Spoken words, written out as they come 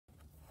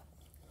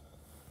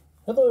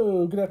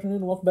Hello, good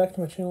afternoon, welcome back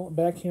to my channel,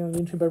 back here on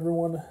YouTube,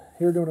 everyone.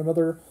 Here doing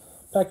another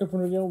pack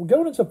opening video. We're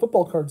going into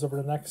football cards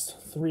over the next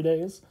 3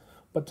 days,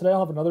 but today I'll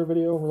have another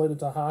video related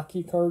to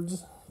hockey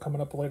cards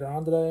coming up later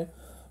on today.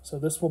 So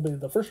this will be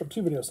the first of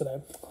 2 videos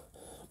today.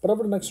 But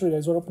over the next 3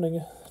 days, we're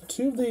opening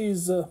 2 of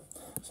these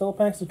Cello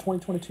packs of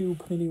 2022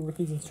 Panini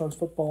Rookies and Stars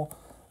Football.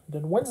 And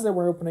then Wednesday,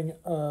 we're opening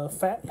a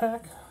Fat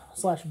Pack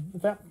 /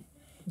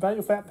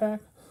 Value Fat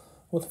Pack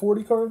with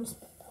 40 cards.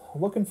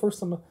 Looking for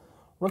some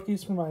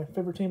rookies for my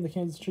favorite team, the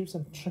Kansas Chiefs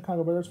and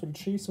Chicago Bears. For the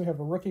Chiefs, we have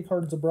a rookie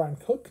cards of Brian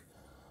Cook.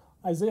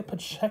 Isaiah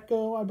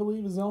Pacheco, I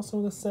believe, is also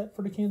in the set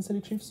for the Kansas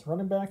City Chiefs.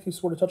 Running back who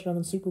scored a touchdown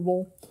in the Super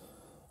Bowl.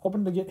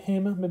 Hoping to get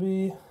him.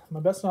 Maybe my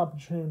best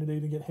opportunity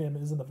to get him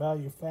is in the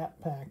Value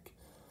Fat Pack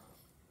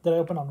that I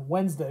open on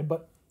Wednesday,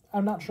 but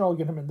I'm not sure I'll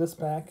get him in this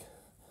pack.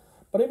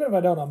 But even if I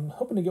don't, I'm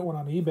hoping to get one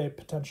on eBay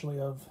potentially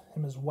of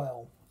him as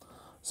well.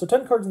 So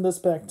 10 cards in this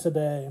pack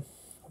today.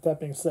 With that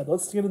being said,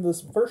 let's get into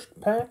this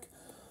first pack.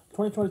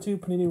 2022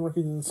 Panini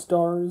Rookies and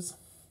Stars.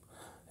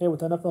 Hey,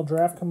 with the NFL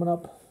Draft coming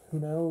up, who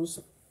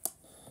knows?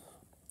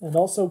 And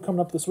also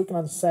coming up this weekend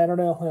on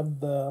Saturday, I'll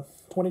have the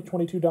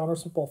 2022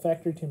 Donruss Football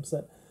Factory Team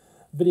Set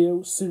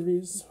video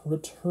series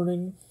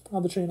returning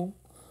on the channel.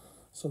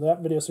 So that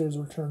video series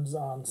returns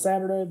on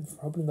Saturday,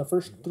 opening the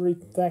first 3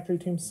 Factory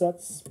Team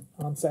sets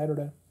on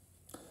Saturday.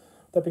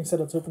 That being said,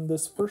 let's open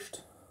this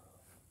first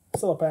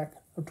Cello pack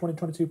of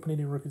 2022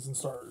 Panini Rookies and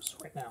Stars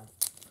right now.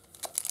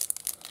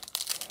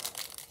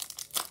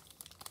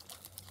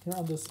 Here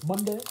on this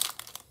Monday,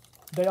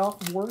 day off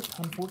of work,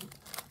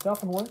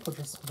 which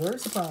is very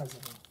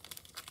surprising.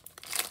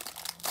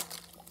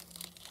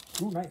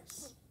 Ooh,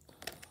 nice.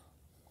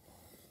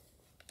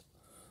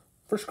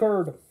 First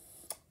card,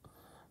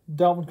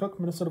 Dalvin Cook,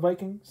 Minnesota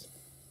Vikings.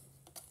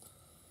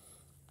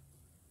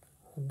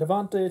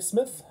 Devontae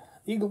Smith,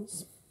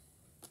 Eagles.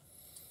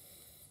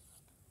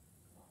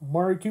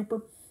 Amari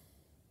Cooper.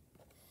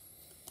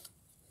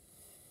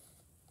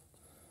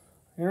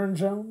 Aaron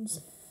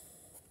Jones.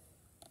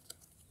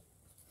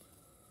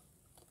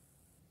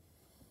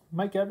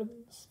 Mike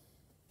Evans.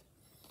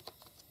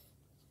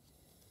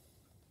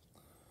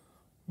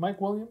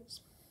 Mike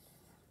Williams.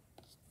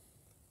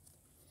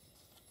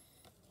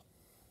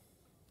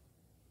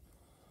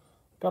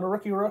 Got a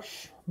rookie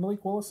rush,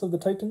 Malik Willis of the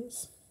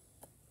Titans.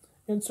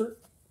 Insert.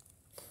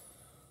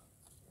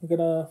 We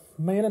got a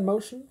man in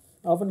motion,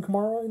 Alvin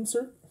Kamara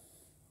insert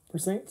for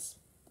Saints.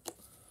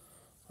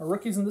 Our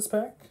rookies in this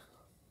pack.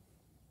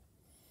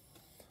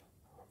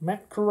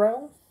 Matt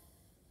Corral,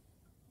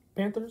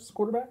 Panthers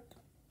quarterback.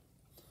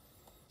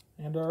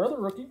 And our other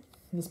rookie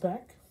in this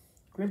pack,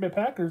 Green Bay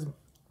Packers,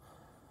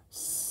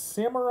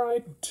 Samurai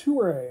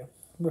Toure,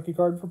 rookie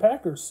card for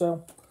Packers.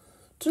 So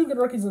 2 good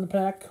rookies in the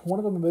pack. One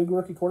of them a big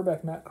rookie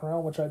quarterback, Matt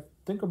Corral, which I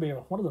think will be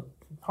one of the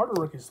harder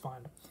rookies to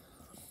find,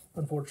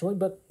 unfortunately.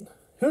 But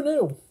who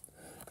knew?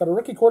 Got a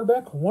rookie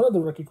quarterback, one of the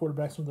rookie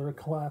quarterbacks from the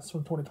class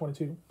from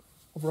 2022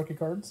 of rookie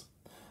cards.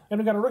 And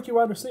we got a rookie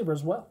wide receiver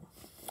as well.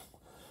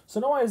 So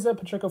no Isaiah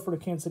Pacheco for the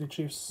Kansas City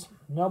Chiefs.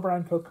 No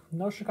Brian Cook.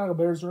 No Chicago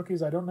Bears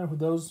rookies. I don't know who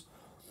those...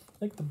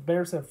 I think the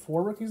Bears have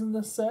 4 rookies in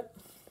this set,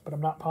 but I'm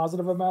not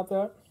positive about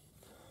that.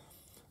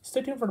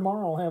 Stay tuned for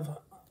tomorrow. I'll have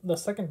the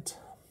second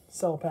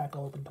Cello pack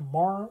I'll open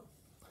tomorrow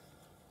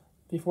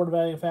before the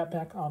Value Fat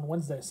Pack on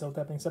Wednesday. So with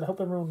that being said, I hope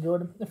everyone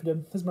enjoyed it. If you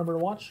did, please remember to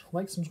watch,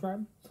 like,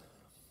 subscribe.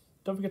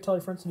 Don't forget to tell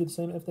your friends to do the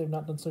same if they've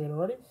not done so yet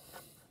already.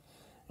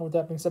 And with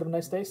that being said, have a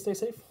nice day, stay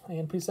safe,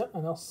 and peace out,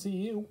 and I'll see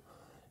you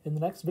in the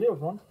next video,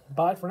 everyone.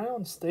 Bye for now,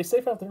 and stay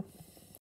safe out there.